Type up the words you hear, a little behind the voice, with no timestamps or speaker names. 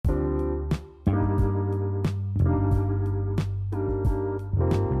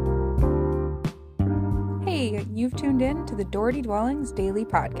tuned in to the Doherty Dwellings Daily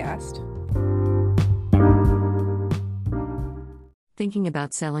Podcast. Thinking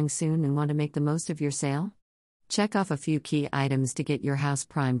about selling soon and want to make the most of your sale? Check off a few key items to get your house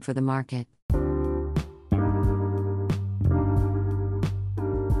primed for the market.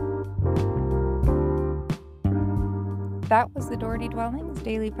 That was the Doherty Dwellings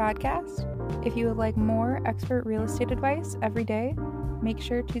Daily Podcast. If you would like more expert real estate advice every day, make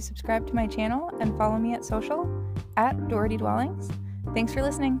sure to subscribe to my channel and follow me at social @Doherty Dwellings. Thanks for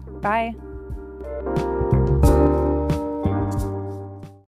listening. Bye.